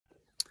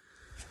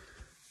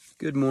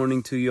Good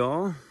morning to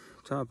y'all.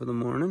 Top of the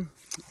morning.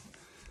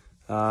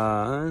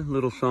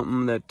 Little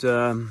something that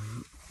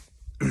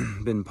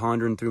been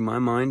pondering through my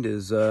mind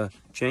is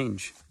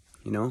change.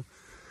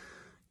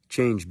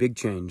 Change, big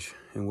change,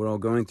 and we're all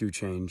going through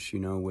change.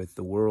 With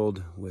the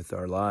world, with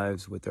our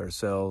lives, with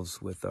ourselves,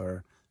 with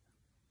our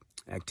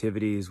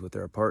activities, with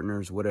our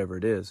partners, whatever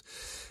it is.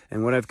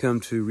 And what I've come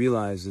to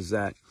realize is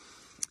that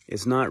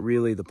it's not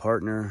really the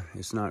partner,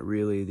 it's not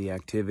really the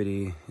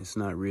activity, it's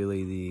not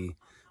really the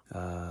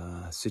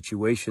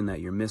situation that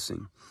you're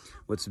missing.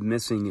 What's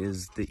missing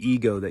is the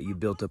ego that you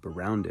built up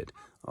around it.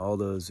 All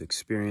those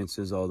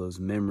experiences, all those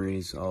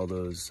memories, all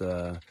those,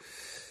 I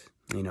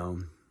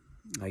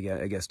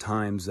guess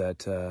times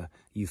that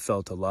you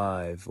felt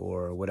alive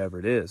or whatever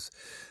it is.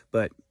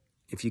 But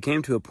if you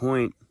came to a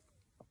point,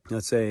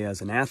 let's say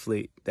as an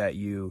athlete, that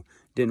you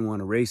didn't want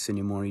to race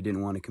anymore, you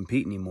didn't want to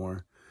compete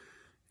anymore,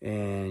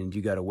 and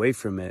you got away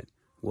from it,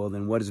 well,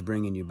 then what is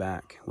bringing you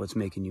back? What's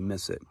making you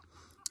miss it?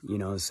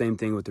 The same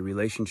thing with the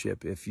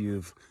relationship. If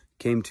you've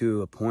came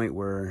to a point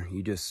where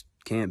you just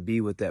can't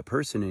be with that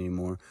person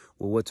anymore,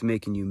 well, what's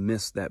making you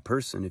miss that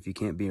person if you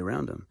can't be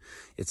around them?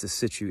 It's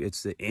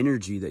it's the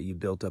energy that you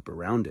built up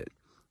around it.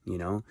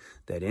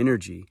 That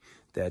energy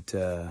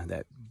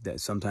that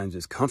sometimes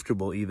is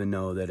comfortable, even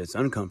though that it's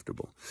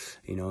uncomfortable.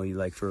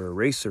 Like for a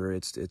racer,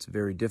 it's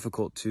very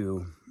difficult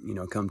to,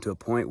 come to a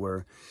point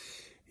where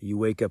you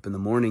wake up in the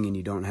morning and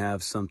you don't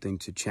have something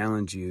to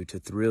challenge you, to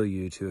thrill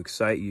you, to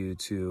excite you,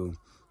 to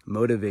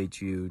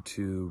motivate you,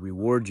 to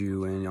reward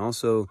you. And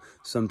also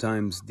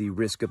sometimes the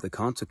risk of the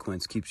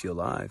consequence keeps you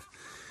alive.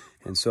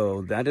 And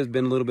so that has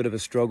been a little bit of a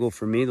struggle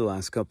for me the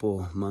last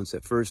couple months.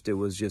 At first, it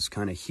was just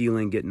kind of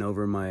healing, getting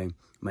over my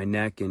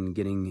neck and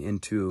getting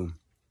into,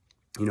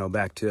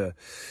 back to,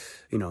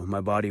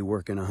 my body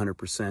working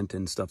 100%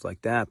 and stuff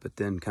like that. But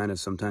then kind of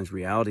sometimes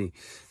reality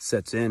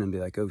sets in and be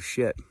like, oh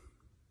shit,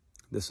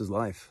 this is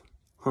life.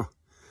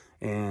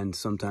 And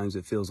sometimes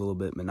it feels a little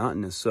bit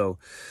monotonous. So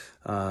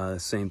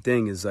same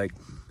thing is like,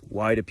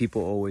 why do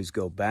people always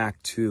go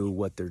back to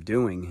what they're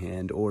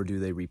doing, or do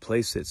they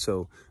replace it?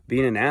 So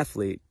being an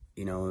athlete,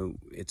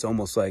 it's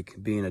almost like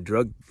being a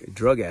drug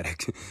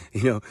addict,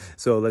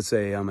 So let's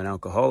say I'm an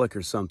alcoholic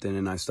or something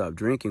and I stop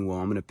drinking. Well,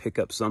 I'm going to pick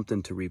up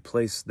something to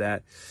replace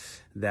that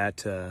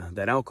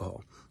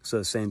alcohol. So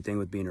the same thing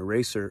with being a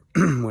racer.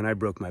 When I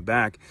broke my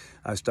back,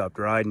 I stopped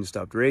riding,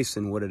 stopped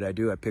racing. What did I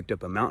do? I picked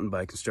up a mountain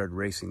bike and started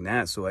racing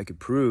that so I could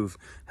prove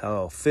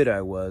how fit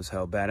I was,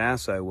 how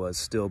badass I was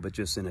still, but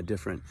just in a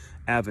different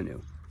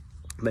avenue.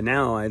 But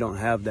now I don't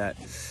have that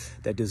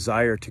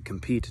desire to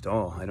compete at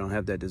all. I don't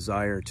have that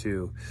desire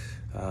to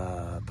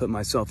put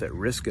myself at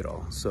risk at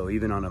all. So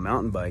even on a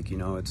mountain bike,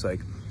 it's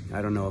like,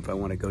 I don't know if I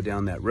want to go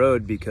down that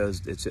road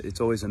because it's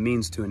always a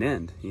means to an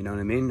end. You know what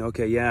I mean?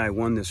 Okay, yeah, I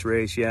won this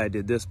race. Yeah, I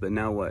did this, but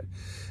now what?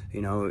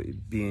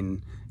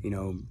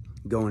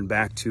 Going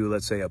back to,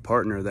 let's say, a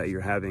partner that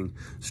you're having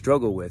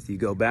struggle with, you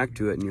go back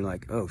to it and you're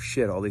like, oh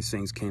shit, all these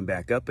things came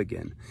back up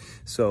again.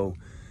 So,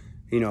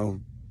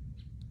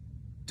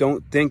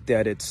 don't think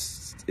that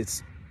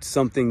it's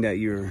something that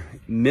you're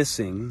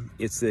missing.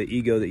 It's the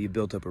ego that you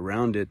built up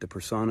around it, the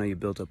persona you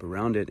built up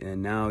around it,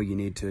 and now you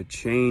need to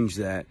change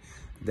that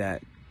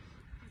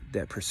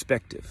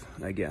perspective,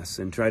 I guess,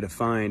 and try to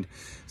find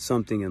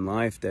something in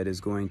life that is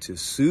going to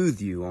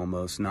soothe you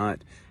almost,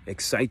 not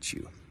excite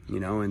you,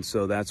 and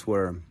so that's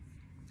where,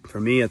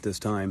 for me at this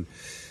time,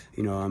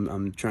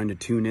 I'm trying to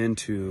tune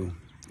into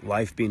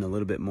life being a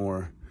little bit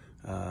more,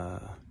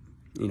 a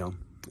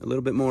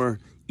little bit more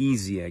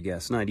easy, I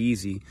guess. Not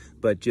easy,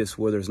 but just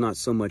where there's not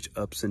so much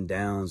ups and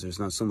downs, there's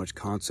not so much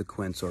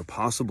consequence or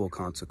possible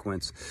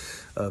consequence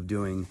of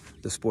doing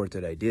the sport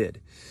that I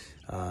did.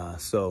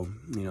 So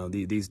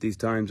these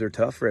times are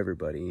tough for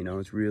everybody.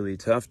 It's really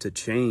tough to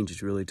change.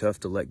 It's really tough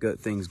to let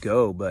things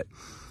go. But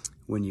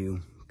when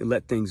you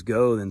let things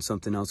go, then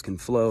something else can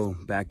flow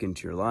back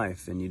into your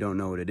life, and you don't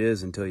know what it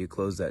is until you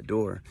close that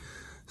door.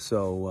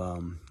 So I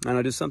don't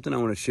know, just something I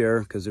want to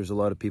share, because there's a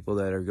lot of people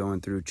that are going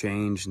through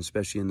change, and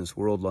especially in this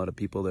world, a lot of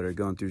people that are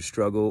going through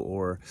struggle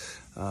or,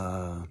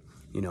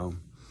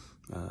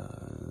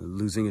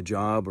 losing a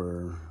job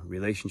or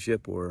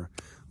relationship or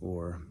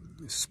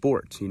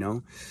sport,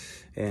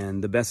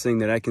 and the best thing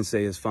that I can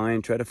say is try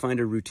to find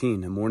a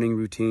routine, a morning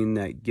routine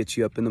that gets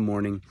you up in the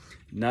morning.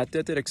 Not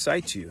that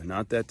excites you,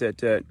 not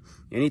that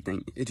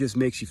anything. It just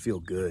makes you feel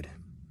good.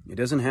 It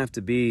doesn't have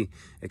to be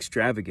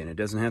extravagant. It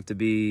doesn't have to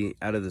be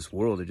out of this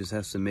world. It just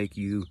has to make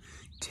you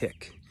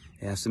tick.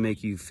 It has to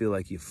make you feel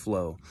like you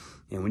flow.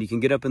 And when you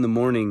can get up in the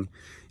morning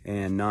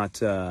and not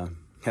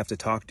have to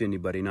talk to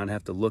anybody, not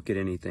have to look at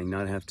anything,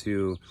 not have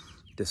to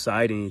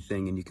decide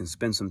anything, and you can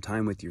spend some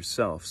time with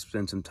yourself,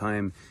 spend some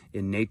time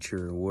in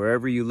nature,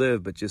 wherever you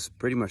live, but just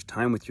pretty much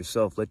time with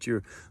yourself. Let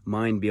your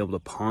mind be able to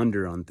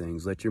ponder on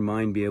things. Let your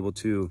mind be able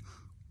to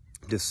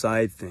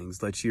decide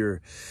things. Let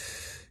your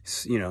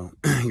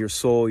your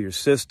soul, your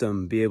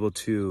system be able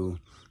to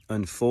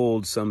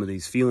unfold some of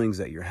these feelings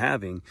that you're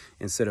having,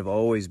 instead of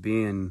always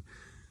being,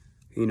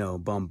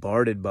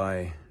 bombarded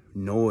by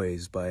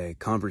noise, by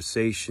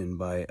conversation,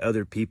 by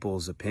other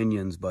people's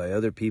opinions, by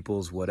other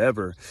people's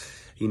whatever,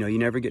 you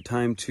never get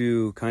time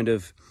to kind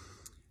of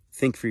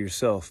think for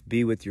yourself,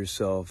 be with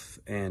yourself,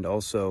 and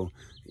also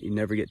you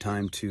never get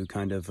time to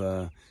kind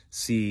of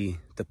see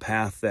the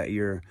path that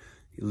you're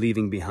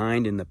leaving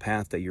behind and the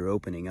path that you're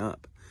opening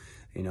up.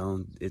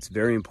 It's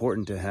very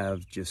important to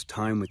have just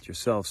time with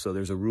yourself. So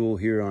there's a rule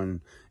here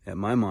at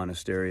my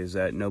monastery is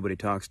that nobody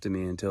talks to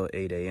me until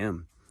 8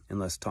 a.m.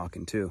 unless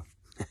talking to.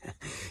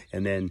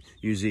 And then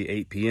usually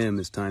 8 p.m.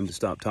 is time to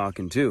stop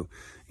talking too,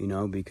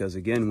 because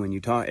again, when you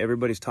talk,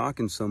 everybody's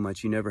talking so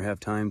much, you never have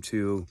time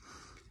to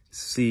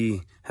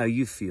see how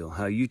you feel,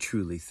 how you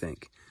truly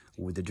think,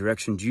 with the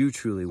directions you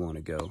truly want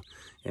to go.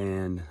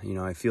 And,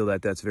 I feel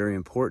that that's very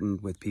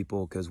important with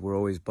people because we're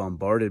always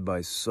bombarded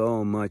by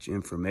so much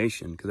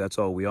information, because that's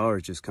all we are,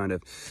 is just kind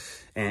of,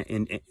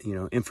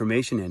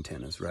 information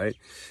antennas, right?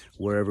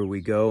 Wherever we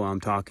go, I'm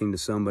talking to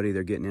somebody,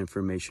 they're getting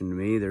information to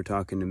me, they're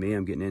talking to me,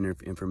 I'm getting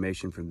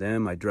information from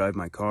them. I drive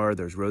my car,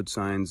 there's road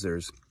signs,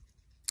 there's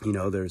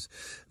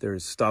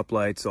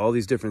stoplights, all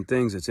these different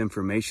things. It's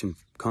information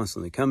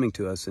constantly coming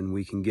to us, and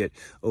we can get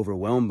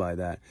overwhelmed by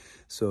that.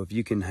 So if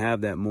you can have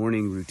that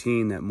morning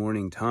routine, that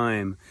morning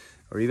time,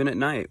 or even at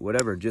night,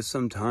 whatever, just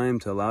some time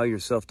to allow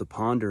yourself to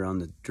ponder on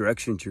the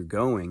directions you're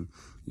going,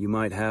 you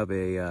might have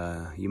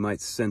you might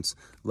sense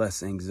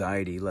less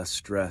anxiety, less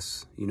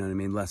stress,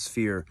 less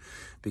fear,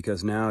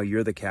 because now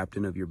you're the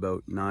captain of your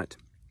boat, not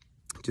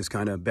just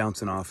kind of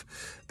bouncing off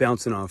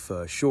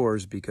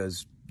shores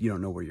because you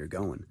don't know where you're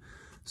going.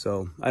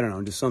 So I don't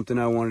know, just something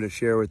I wanted to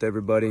share with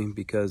everybody,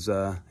 because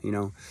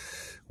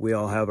we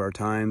all have our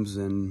times,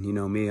 and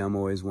me, I'm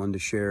always one to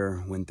share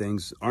when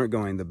things aren't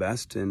going the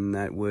best, and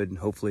that would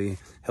hopefully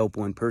help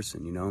one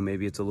person.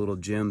 Maybe it's a little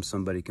gem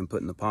somebody can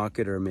put in the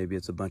pocket, or maybe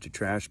it's a bunch of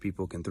trash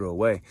people can throw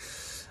away.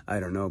 I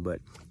don't know, but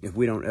if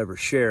we don't ever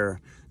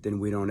share, then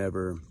we don't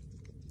ever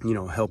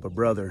help a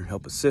brother,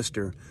 help a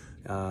sister.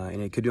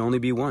 And it could only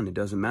be one, it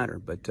doesn't matter,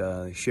 but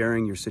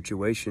sharing your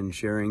situation,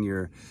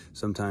 sharing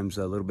sometimes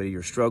a little bit of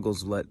your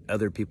struggles, let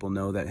other people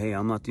know that, hey,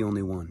 I'm not the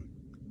only one.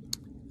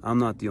 I'm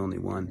not the only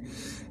one.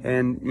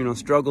 And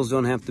struggles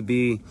don't have to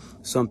be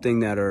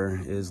something that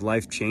is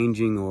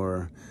life-changing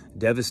or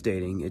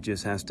devastating. It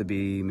just has to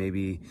be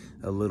maybe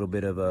a little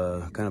bit of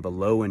a kind of a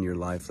low in your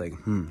life, like,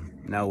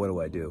 now what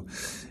do I do?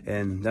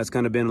 And that's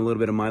kind of been a little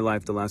bit of my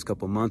life the last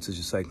couple of months, is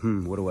just like,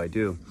 what do I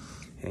do?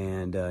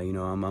 And,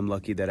 I'm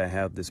lucky that I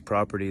have this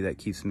property that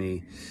keeps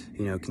me,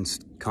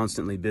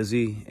 constantly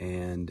busy.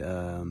 And,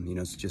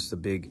 it's just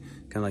kind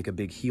of like a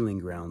big healing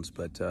grounds.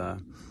 But, I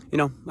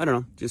don't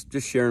know,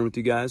 just sharing with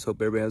you guys.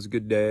 Hope everybody has a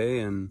good day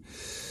and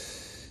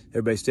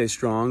everybody stay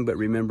strong. But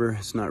remember,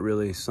 it's not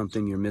really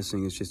something you're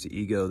missing. It's just the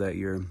ego that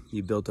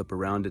you built up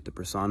around it, the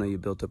persona you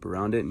built up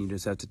around it. And you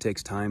just have to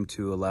take time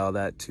to allow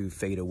that to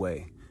fade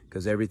away,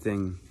 because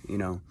everything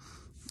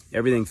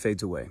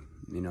fades away.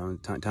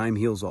 Time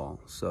heals all.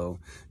 So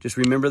just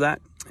remember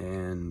that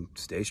and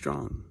stay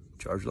strong.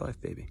 Charge life,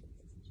 baby.